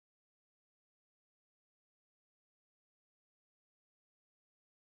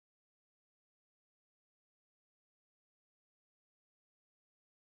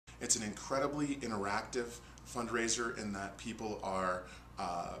It's an incredibly interactive fundraiser in that people are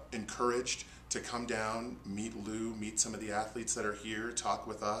encouraged to come down, meet Lou, meet some of the athletes that are here, talk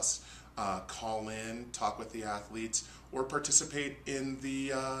with us, call in, talk with the athletes, or participate in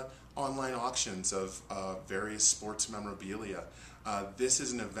the online auctions of various sports memorabilia. This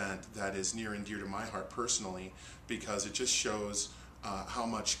is an event that is near and dear to my heart personally because it just shows how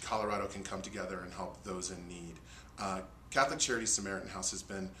much Colorado can come together and help those in need. Catholic Charities Samaritan House has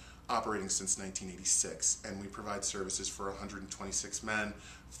been operating since 1986, and we provide services for 126 men,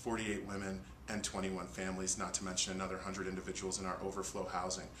 48 women, and 21 families, not to mention another 100 individuals in our overflow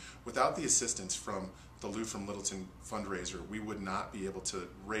housing. Without the assistance from the Lou from Littleton fundraiser, we would not be able to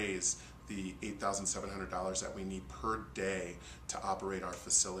raise the $8,700 that we need per day to operate our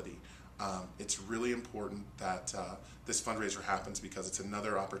facility. It's really important that this fundraiser happens because it's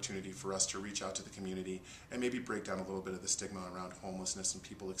another opportunity for us to reach out to the community and maybe break down a little bit of the stigma around homelessness and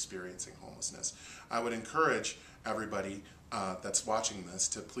people experiencing homelessness. I would encourage everybody that's watching this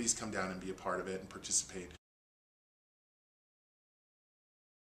to please come down and be a part of it and participate.